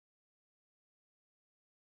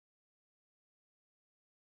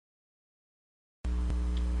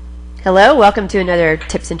Hello, welcome to another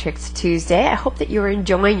Tips and Tricks Tuesday. I hope that you are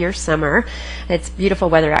enjoying your summer. It's beautiful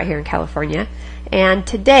weather out here in California. And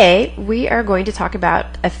today we are going to talk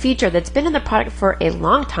about a feature that's been in the product for a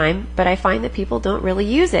long time, but I find that people don't really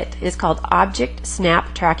use it. It's called Object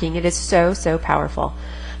Snap Tracking. It is so powerful.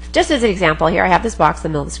 Just as an example, here I have this box in the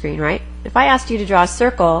middle of the screen, right? If I asked you to draw a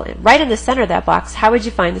circle right in the center of that box, how would you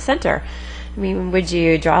find the center? I mean, would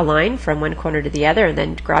you draw a line from one corner to the other and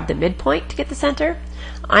then grab the midpoint to get the center?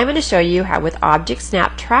 I'm going to show you how with Object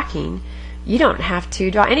Snap Tracking, you don't have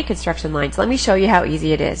to draw any construction lines. Let me show you how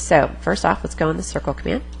easy it is. So first off, let's go in the circle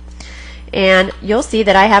command. And you'll see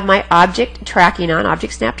that I have my object tracking on,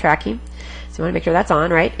 Object Snap Tracking. So you want to make sure that's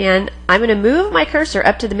on, right? And I'm going to move my cursor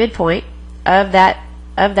up to the midpoint of that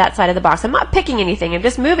side of the box. I'm not picking anything. I'm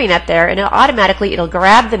just moving up there, and it'll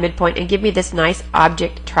grab the midpoint and give me this nice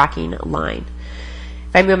object tracking line.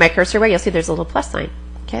 If I move my cursor away, you'll see there's a little plus sign.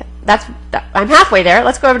 Okay, I'm halfway there.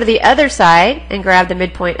 Let's go over to the other side and grab the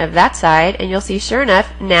midpoint of that side, and you'll see, sure enough,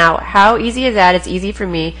 now how easy is that? It's easy for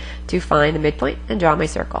me to find the midpoint and draw my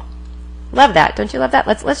circle. Love that. Don't you love that?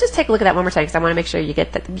 Let's just take a look at that one more time because I want to make sure you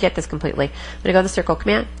get this completely. I'm going to go to the circle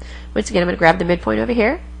command. Once again, I'm going to grab the midpoint over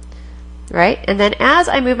here. Right? And then as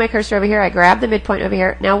I move my cursor over here, I grab the midpoint over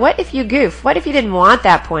here. Now what if you goof? What if you didn't want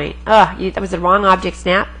that point? That was the wrong object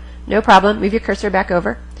snap. No problem. Move your cursor back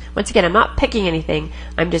over. Once again, I'm not picking anything.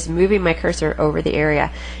 I'm just moving my cursor over the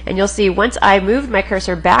area. And you'll see once I moved my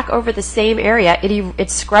cursor back over the same area,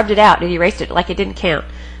 it scrubbed it out. It erased it like it didn't count.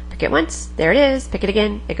 Pick it once. There it is. Pick it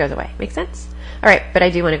again. It goes away. Make sense? All right, but I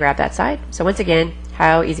do want to grab that side. So once again,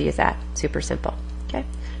 how easy is that? Super simple. Okay?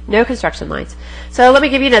 No construction lines. So let me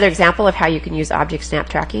give you another example of how you can use Object Snap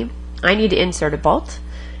Tracking. I need to insert a bolt,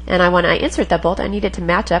 and when I insert that bolt, I need it to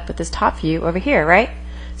match up with this top view over here, right?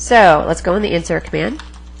 So let's go in the Insert command.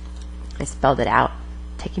 I spelled it out.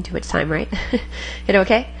 Taking too much time, right? Hit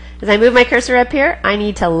OK. As I move my cursor up here, I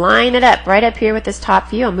need to line it up right up here with this top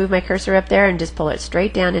view. I'll move my cursor up there and just pull it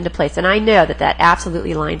straight down into place. And I know that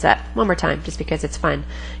absolutely lines up. One more time, just because it's fun.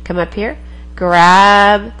 Come up here,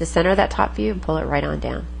 grab the center of that top view and pull it right on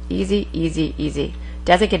down. Easy, easy, easy.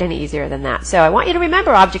 Doesn't get any easier than that. So I want you to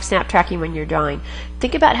remember Object Snap Tracking when you're drawing.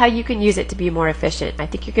 Think about how you can use it to be more efficient. I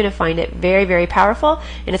think you're going to find it very powerful,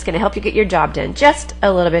 and it's going to help you get your job done just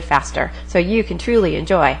a little bit faster so you can truly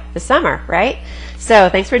enjoy the summer, right? So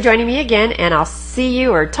thanks for joining me again, and I'll see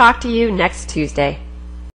you or talk to you next Tuesday.